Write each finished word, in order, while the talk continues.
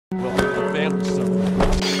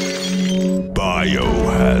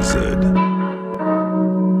Biohazard.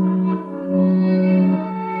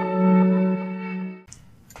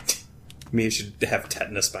 Mia should have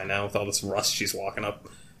tetanus by now with all this rust she's walking up.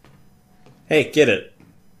 Hey, get it.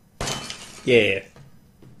 Yeah.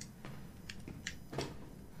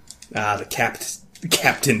 Ah, the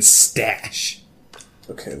captain's stash.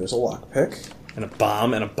 Okay, there's a lockpick. And a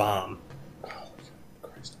bomb and a bomb. Oh,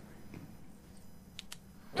 Christ.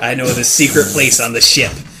 I know the secret place on the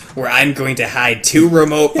ship where I'm going to hide 2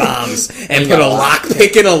 remote bombs and put a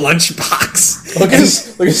lockpick in a lunchbox. Look at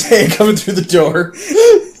his hand coming through the door.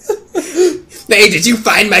 Hey, did you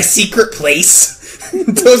find my secret place?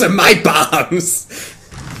 Those are my bombs.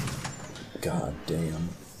 God damn.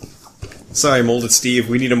 Sorry, Molded Steve.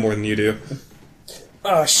 We need him more than you do.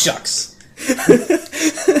 Oh, shucks.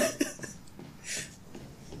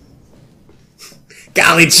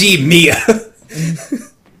 Golly gee, Mia.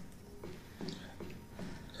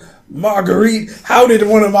 Marguerite, how did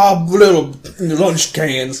one of our little lunch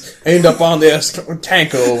cans end up on this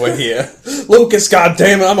tanker over here? Lucas,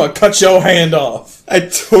 goddammit, I'm gonna cut your hand off. I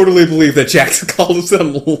totally believe that Jackson calls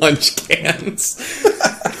them lunch cans.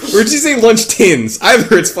 Or did you say lunch tins?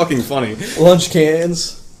 Either it's fucking funny. Lunch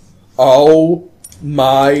cans? Oh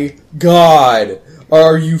my god.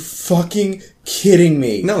 Are you fucking kidding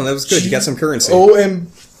me? No, that was good. You got some currency.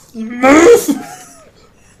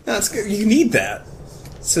 That's good. You need that.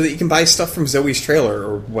 So that you can buy stuff from Zoe's trailer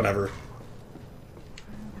or whatever.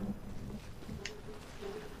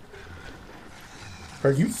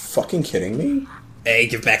 Are you fucking kidding me? Hey,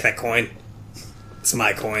 give back that coin. It's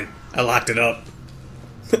my coin. I locked it up.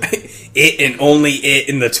 It and only it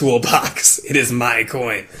in the toolbox. It is my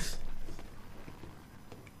coin.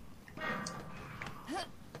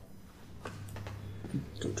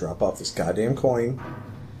 Go drop off this goddamn coin.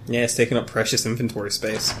 Yeah, it's taking up precious inventory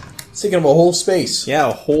space. It's taking up a whole space. Yeah,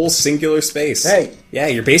 a whole singular space. Hey. Yeah,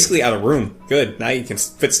 you're basically out of room. Good. Now you can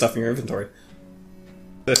fit stuff in your inventory.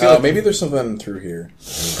 Maybe there's something through here.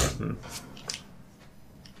 I'm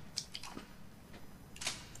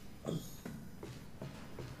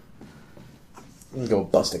gonna go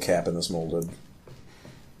bust a cap in this molded.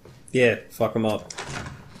 Yeah, fuck them up.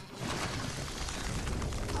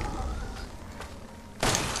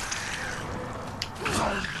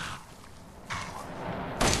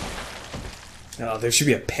 Oh, there should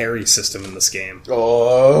be a parry system in this game.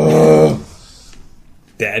 Oh,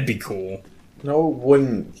 That'd be cool. no, it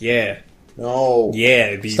wouldn't. Yeah. No. Yeah,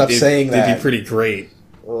 it'd be, Stop saying that. It'd be pretty great.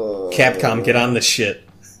 Capcom, get on the shit.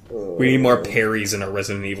 We need more parries in our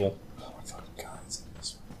Resident Evil. Oh my fucking god, it's in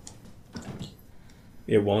this one.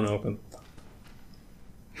 It won't open.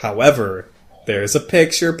 However, there's a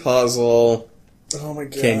picture puzzle. Oh my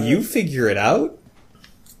god. Can you figure it out?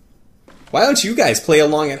 Why don't you guys play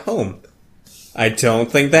along at home? I don't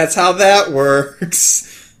think that's how that works.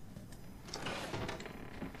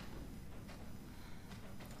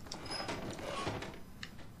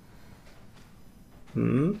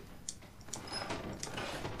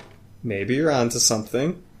 Maybe you're onto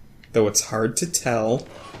something, though it's hard to tell.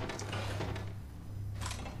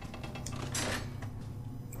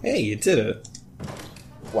 Hey, you did it.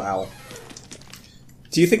 Wow.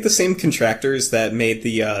 Do you think the same contractors that made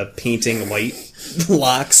the painting light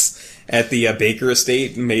locks at the Baker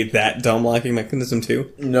estate made that dumb locking mechanism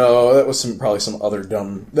too? No, that was probably some other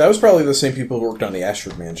dumb... That was probably the same people who worked on the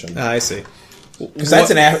Ashford Mansion. I see. Because that's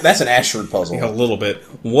an Ashford puzzle. A little bit.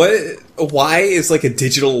 Why is like a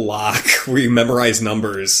digital lock where you memorize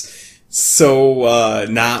numbers so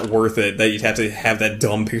not worth it that you'd have to have that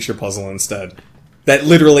dumb picture puzzle instead? That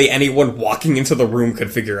literally anyone walking into the room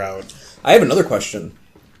could figure out. I have another question.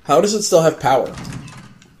 How does it still have power?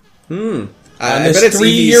 I On bet this it's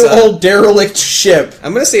 3-year-old derelict ship.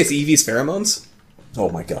 I'm gonna say it's Evie's pheromones. Oh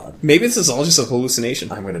my god. Maybe this is all just a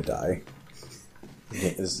hallucination. I'm gonna die.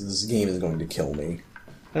 This game is going to kill me.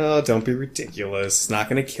 Oh, don't be ridiculous. It's not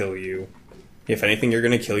gonna kill you. If anything, you're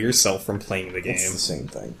gonna kill yourself from playing the game. It's the same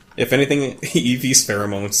thing. If anything, Evie's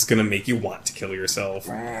pheromones is gonna make you want to kill yourself.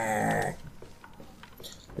 Are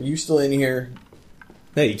you still in here?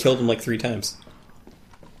 No, you killed him like 3 times.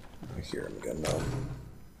 I hear him again now.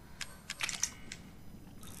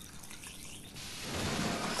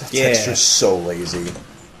 That texture's so lazy.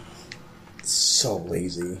 It's so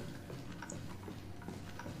lazy.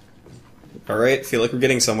 Alright, feel like we're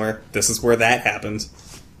getting somewhere. This is where that happened.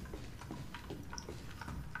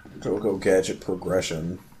 Go gadget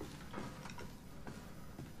progression.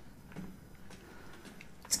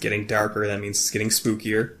 It's getting darker, that means it's getting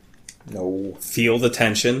spookier. No. Feel the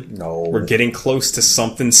tension. No. We're getting close to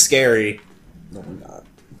something scary. No, we're not.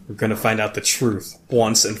 We're gonna find out the truth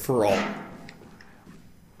once and for all.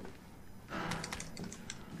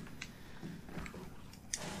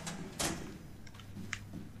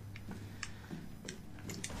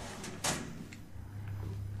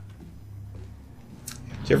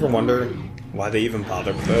 you ever wonder why they even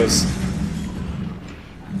bother with those?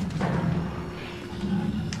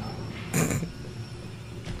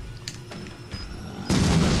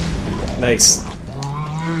 Nice.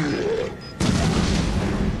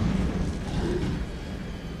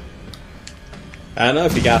 I don't know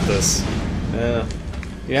if you got this.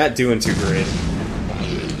 You're not doing too great.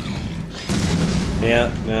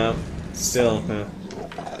 Yeah, no. Still,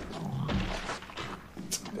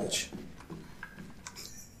 Bitch.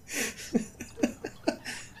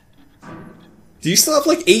 Do you still have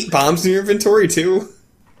like 8 bombs in your inventory too?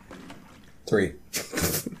 3.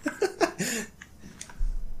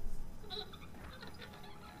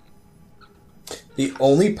 The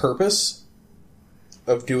only purpose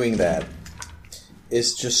of doing that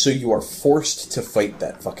is just so you are forced to fight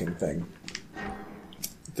that fucking thing.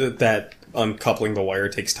 That uncoupling the wire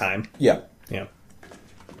takes time. Yeah. Yeah.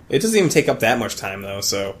 It doesn't even take up that much time though,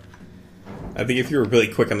 so I think if you were really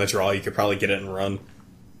quick on the draw, you could probably get it and run.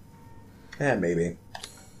 Maybe.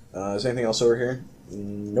 Is there anything else over here?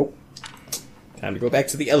 Nope. Time to go back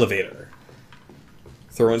to the elevator.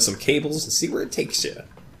 Throw in some cables and see where it takes you.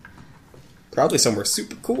 Probably somewhere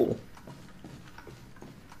super cool.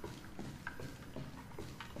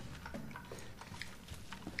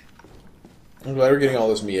 I'm glad we're getting all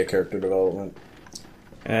this Mia character development.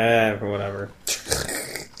 Whatever.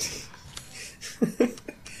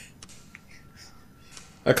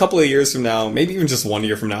 A couple of years from now, maybe even just 1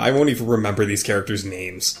 year from now, I won't even remember these characters'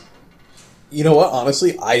 names. You know what?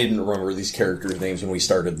 Honestly, I didn't remember these characters' names when we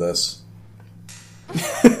started this.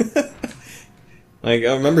 Like,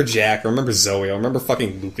 I remember Jack, I remember Zoe, I remember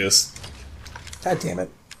fucking Lucas. God damn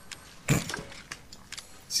it.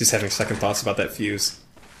 She's having second thoughts about that fuse.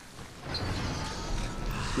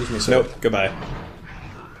 Excuse me, sir. Nope, goodbye.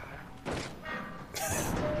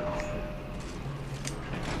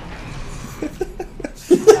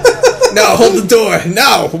 No, hold the door!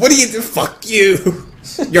 No! What do you do? Fuck you!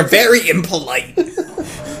 You're very impolite.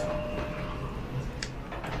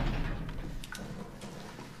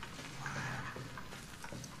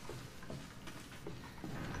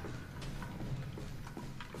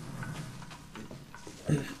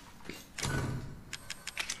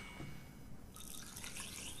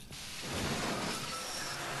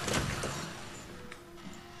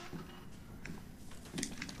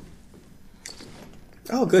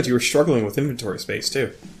 Oh, good. You were struggling with inventory space,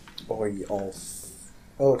 too. Oh,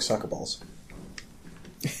 look, soccer balls.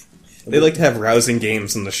 They like to have rousing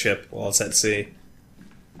games on the ship while it's at sea.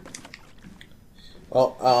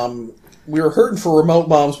 Well, we were hurting for remote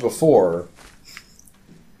bombs before.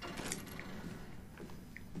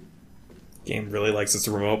 Game really likes its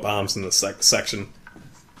remote bombs in this section.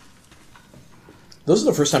 This is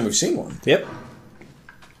the first time we've seen one. Yep.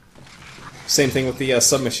 Same thing with the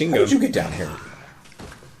submachine How gun. did you get down here?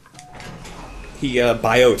 He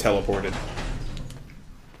bio-teleported.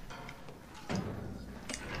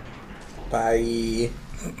 Bye.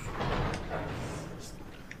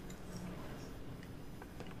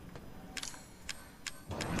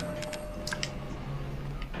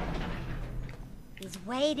 He's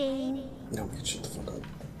waiting. No, we can shut the fuck up.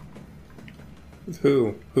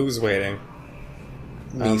 Who? Who's waiting?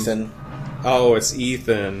 Ethan. Oh, it's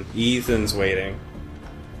Ethan. Ethan's waiting.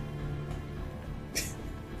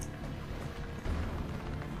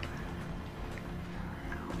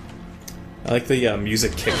 I like the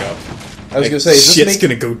music kick up. I was gonna say, is this shit's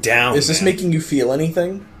gonna go down. Is this man. making you feel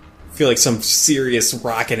anything? I feel like some serious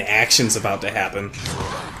rockin' action's about to happen.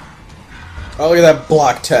 Oh, look at that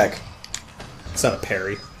block tech. It's not a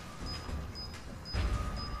parry.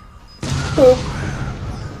 Oh.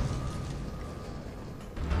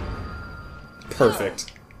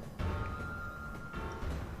 Perfect.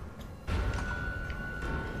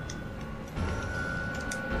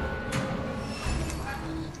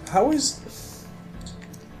 How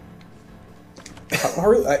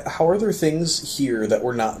are there things here that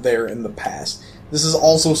were not there in the past? This is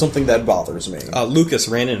also something that bothers me. Lucas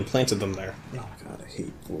ran in and planted them there. Oh god, I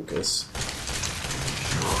hate Lucas.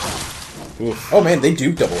 Oof. Oh man, they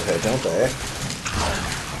do double hit, don't they?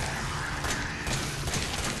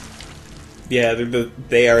 Yeah,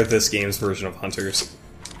 they are this game's version of Hunters.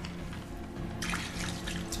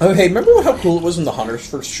 Oh hey, remember how cool it was when the Hunters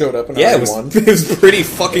first showed up in Yeah, it RE1? was pretty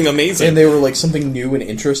fucking amazing. And they were like something new and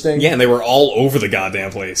interesting? Yeah, and they were all over the goddamn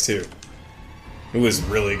place, too. It was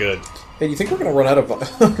really good. Hey, you think we're gonna run out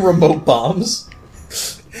of remote bombs?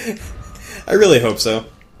 I really hope so.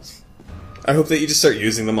 I hope that you just start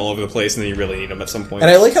using them all over the place and then you really need them at some point. And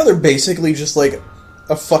I like how they're basically just like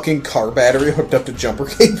a fucking car battery hooked up to jumper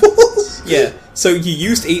cables. Yeah, so you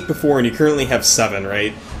used 8 before and you currently have 7,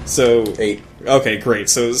 right? So 8. Okay, great.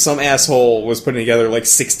 So some asshole was putting together like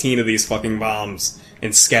 16 of these fucking bombs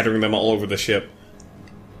and scattering them all over the ship.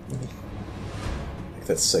 Like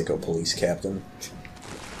that psycho police captain.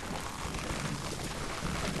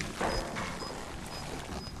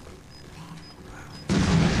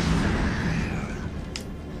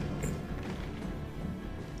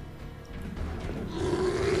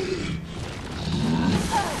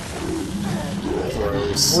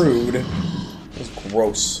 Gross. Rude. That's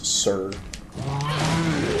gross, sir.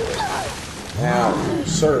 Ow,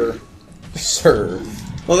 sir. Sir.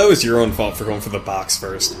 Well, that was your own fault for going for the box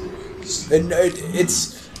first. And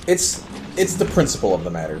it's the principle of the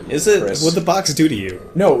matter. Is it? Chris. What'd the box do to you?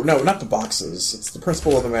 No, not the boxes. It's the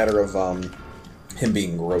principle of the matter of him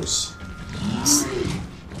being gross.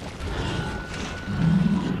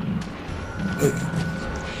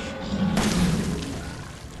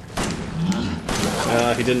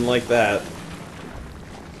 He didn't like that.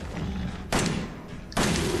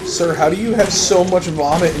 Sir, how do you have so much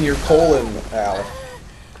vomit in your colon, Al?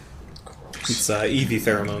 It's Eevee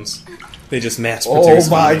pheromones. They just mass produce.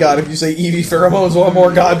 Oh my god, if you say Eevee pheromones one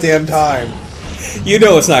more goddamn time. You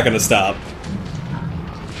know it's not gonna stop.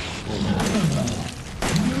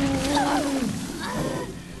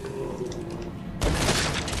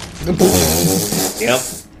 Yep.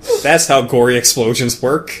 That's how gory explosions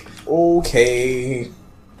work. Okay.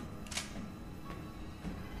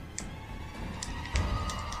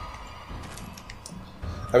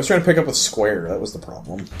 I was trying to pick up a square, that was the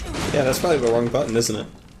problem. Yeah, that's probably the wrong button, isn't it?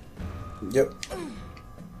 Yep.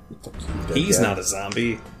 Fuck you, dead He's guy. not a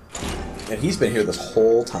zombie. And he's been here this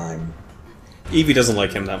whole time. Eevee doesn't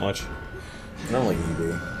like him that much. I don't like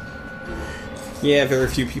Eevee. Yeah, very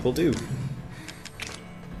few people do.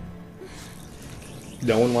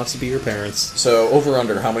 No one wants to be your parents. So, over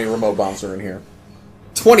under, how many remote bombs are in here?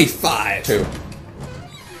 25! 2.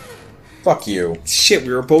 Fuck you. Shit,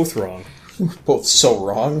 we were both wrong. Both so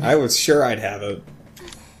wrong. I was sure I'd have it.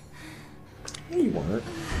 No, you weren't.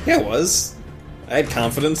 Yeah, it was. I had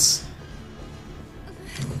confidence.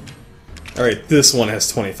 Alright, this one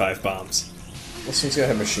has 25 bombs. This one's gotta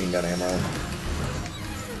have machine gun ammo.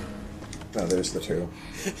 No, there's the 2.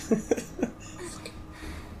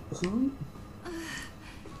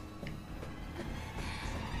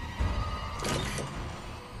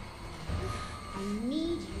 I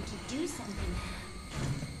need you to do something.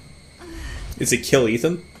 Is it kill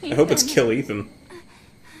Ethan? I hope it's kill Ethan.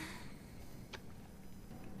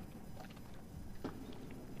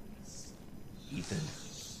 Ethan.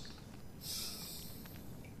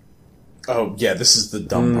 Oh, yeah, this is the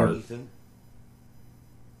dumb part. Ethan.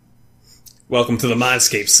 Welcome to the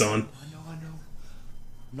Mindscape, son. I know.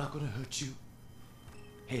 I'm not gonna hurt you.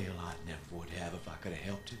 Hell, I never would have if I could have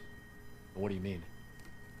helped you. What do you mean?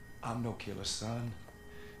 I'm no killer, son.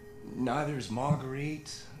 Neither is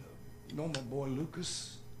Marguerite. You know my boy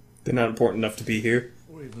Lucas. They're not important enough to be here.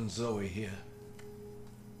 Or even Zoe here.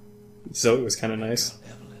 Zoe was kind of nice.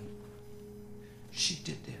 Evelyn. She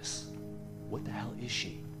did this. What the hell is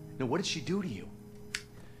she? No, what did she do to you?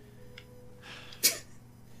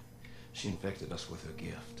 She infected us with her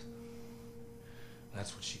gift.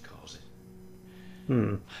 That's what she calls it.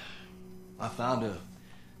 Hmm. I found her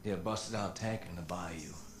near a busted out tank in the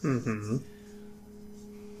bayou. Mm-hmm.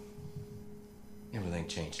 Everything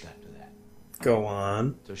changed after that. Go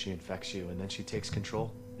on. So she infects you and then she takes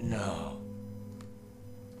control? No.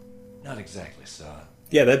 Not exactly, son.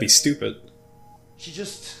 Yeah, that'd be stupid. She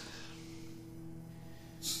just...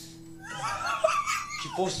 She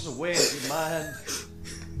forces a way into your mind,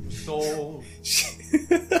 your soul.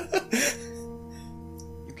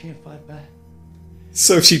 You can't fight back.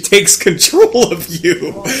 So she takes control of you.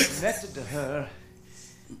 You're connected to her,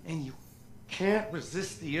 and you can't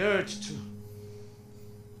resist the urge to...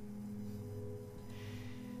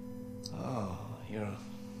 Oh, you're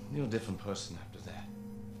a different person after that.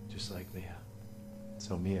 Just like Mia.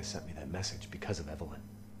 So Mia sent me that message because of Evelyn.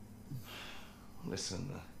 Listen,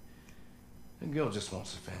 the girl just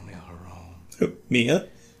wants a family of her own. Mia?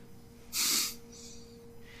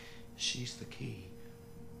 She's the key.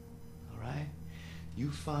 All right?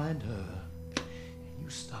 You find her, and you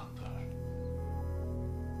stop her.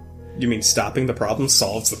 You mean stopping the problem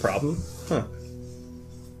solves the problem? Huh.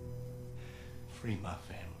 Free my family.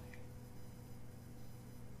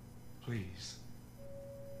 Please.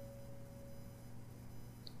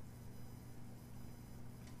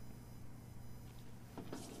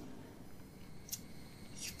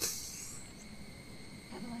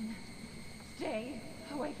 Evelyn, stay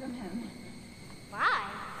away from him. Why?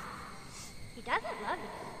 He doesn't love you.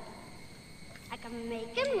 I can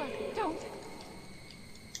make him love you.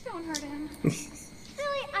 Don't hurt him.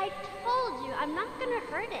 Really, I told you, I'm not gonna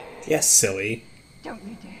hurt it. Yes, silly. Don't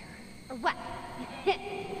you dare. What?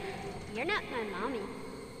 You're not my mommy.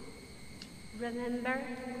 Remember?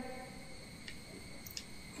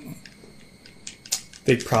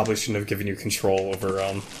 They probably shouldn't have given you control over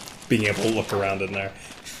being able to look around in there.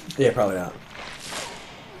 Yeah, probably not.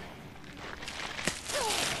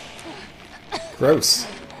 Gross.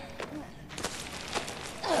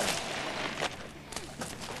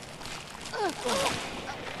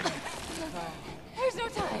 There's no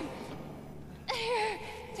time. Here,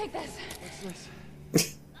 take this.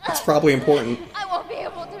 It's probably important. I won't be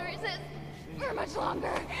able to resist for much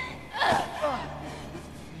longer.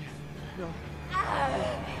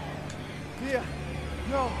 Mia,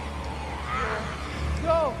 no.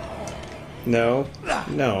 No. No.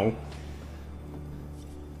 No.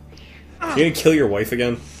 You gonna kill your wife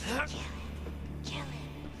again?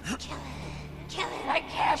 I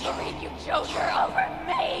can't believe you chose her over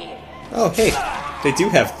me. Oh, hey. They do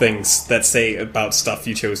have things that say about stuff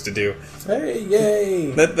you chose to do. Hey,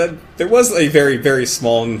 yay! There was a very, very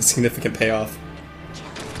small and significant payoff.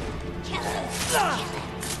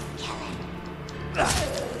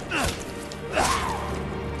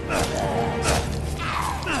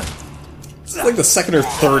 It's like the second or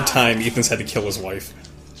third time Ethan's had to kill his wife.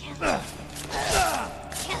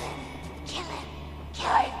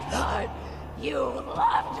 I thought you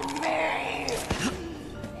loved me.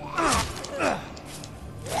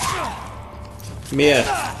 Mia,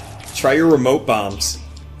 try your remote bombs.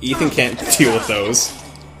 Ethan can't deal with those.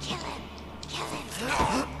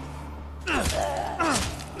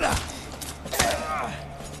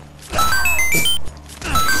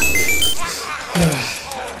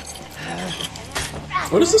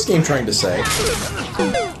 What is this game trying to say?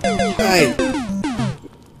 I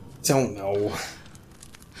don't know.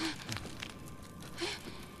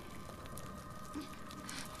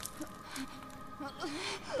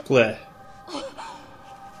 Bleh.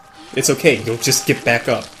 It's okay, you'll just get back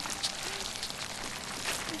up.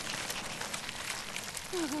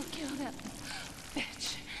 I'll kill that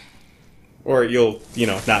bitch. Or you'll,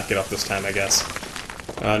 not get up this time, I guess.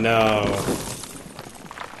 Oh no.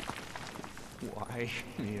 Why,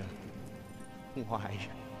 Mia? Why?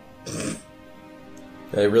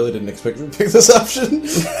 I really didn't expect you to pick this option.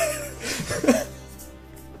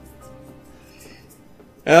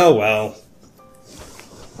 Oh well.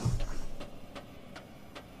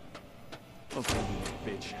 Okay,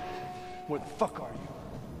 you bitch. Where the fuck are you?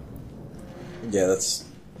 Yeah, that's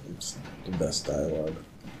the best dialogue.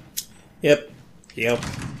 Yep.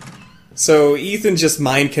 So Ethan just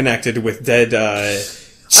mind connected with dead, I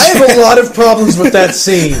have a lot of problems with that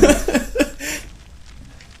scene.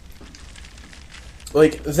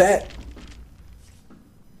 Like, that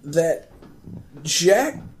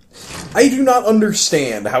Jack... I do not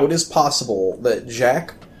understand how it is possible that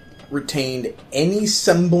Jack retained any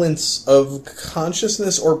semblance of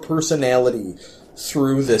consciousness or personality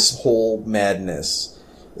through this whole madness.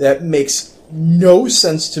 That makes no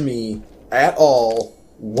sense to me at all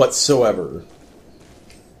whatsoever.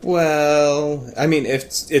 Well, I mean,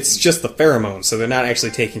 it's just the pheromones, so they're not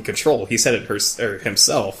actually taking control. He said it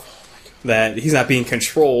himself, that he's not being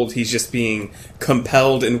controlled, he's just being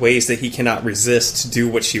compelled in ways that he cannot resist to do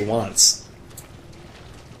what she wants.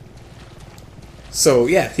 So,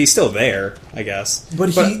 yeah, he's still there, I guess.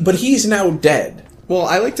 But he's now dead. Well,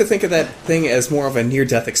 I like to think of that thing as more of a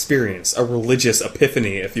near-death experience, a religious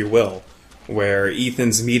epiphany, if you will, where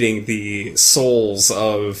Ethan's meeting the souls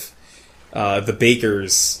of the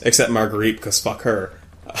bakers, except Marguerite, because fuck her.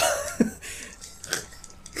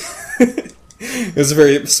 It was a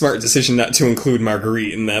very smart decision not to include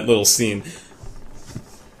Marguerite in that little scene.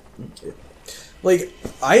 Like,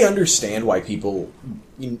 I understand why people,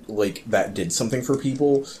 like, that did something for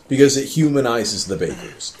people, because it humanizes the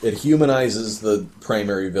bakers. It humanizes the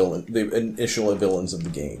primary villain, the initial villains of the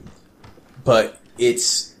game. But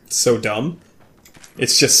it's... So dumb.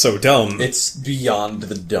 It's just so dumb. It's beyond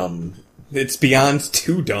the dumb. It's beyond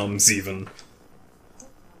two dumbs, even.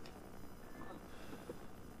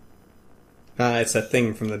 It's that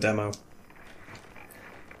thing from the demo.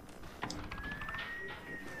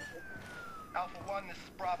 Alpha 1, this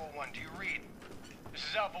is Bravo 1. Do you read? This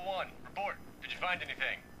is Alpha 1. Report. Did you find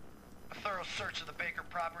anything? A thorough search of the Baker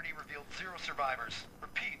property revealed 0 survivors.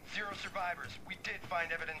 Repeat, 0 survivors. We did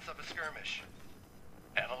find evidence of a skirmish.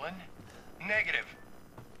 Evelyn? Negative.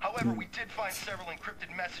 However, we did find several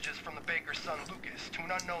encrypted messages from the Baker's son Lucas to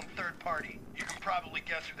an unknown third party. You can probably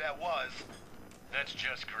guess who that was. That's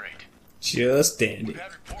just great. Just dandy. We've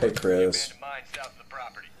had reports Hey, of the Chris. abandoned mine south of the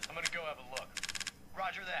property. I'm gonna go have a look.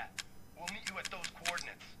 Roger that. We'll meet you at those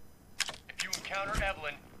coordinates. If you encounter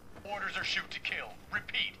Evelyn, Orders are shoot to kill.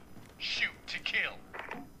 Repeat, shoot to kill.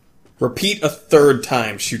 Repeat a third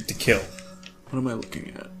time, shoot to kill. What am I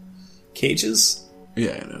looking at? Cages?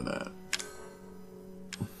 Yeah, I know that.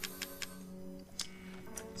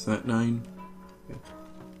 Is that 9?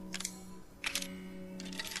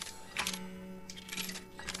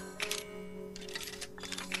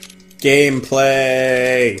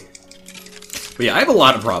 Gameplay! But yeah, I have a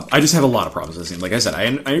lot of problems. I just have a lot of problems with this game. Like I said, I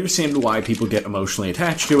understand why people get emotionally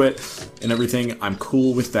attached to it and everything. I'm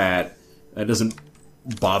cool with that. That doesn't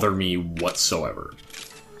bother me whatsoever.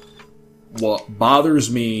 What bothers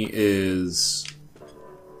me is...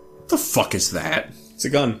 What the fuck is that? It's a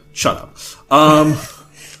gun. Shut up.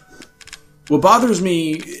 What bothers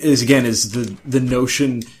me is, again, is the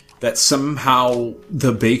notion that somehow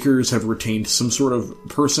the Bakers have retained some sort of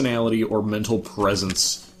personality or mental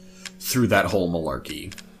presence through that whole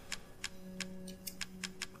malarkey.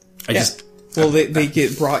 They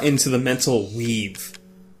get brought into the mental weave,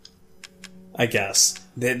 I guess.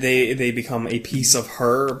 They become a piece of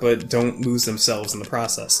her, but don't lose themselves in the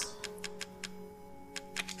process.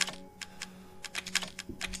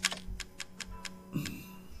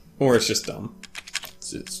 Or it's just dumb.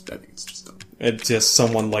 I think it's just dumb. It's just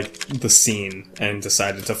someone liked the scene and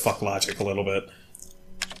decided to fuck logic a little bit.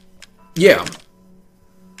 Yeah.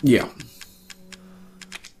 Yeah.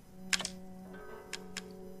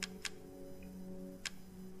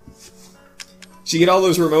 Did you get all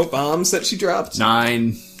those remote bombs that she dropped?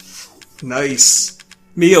 9. Nice.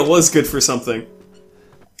 Mia was good for something.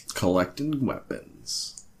 Collecting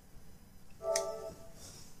weapons.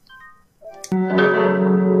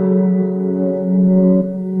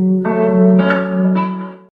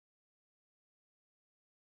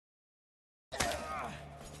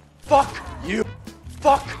 Fuck you!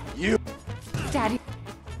 Fuck you! Daddy,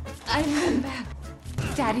 I want him back.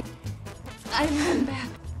 Daddy, I want him back.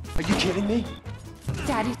 Are you kidding me?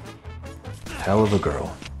 Daddy, Hell of a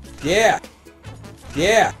girl. Yeah.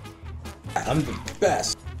 Yeah. I'm the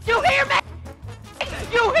best. you hear me?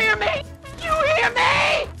 You hear me? You hear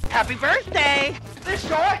me? Happy birthday! This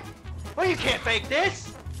short? Well, you can't fake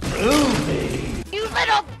this. You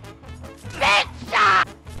little bitch!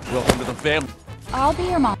 Welcome to the family. I'll be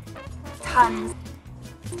your mom. Tons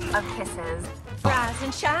of kisses. Rise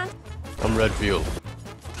and shine. I'm Redfield.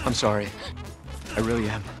 I'm sorry. I really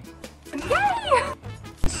am. Yay!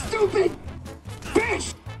 Stupid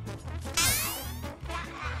bitch!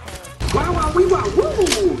 Wow, wow, wee, wow,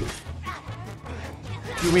 woo!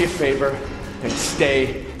 Do me a favor and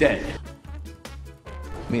stay dead.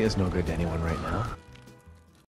 Mia's no good to anyone right now.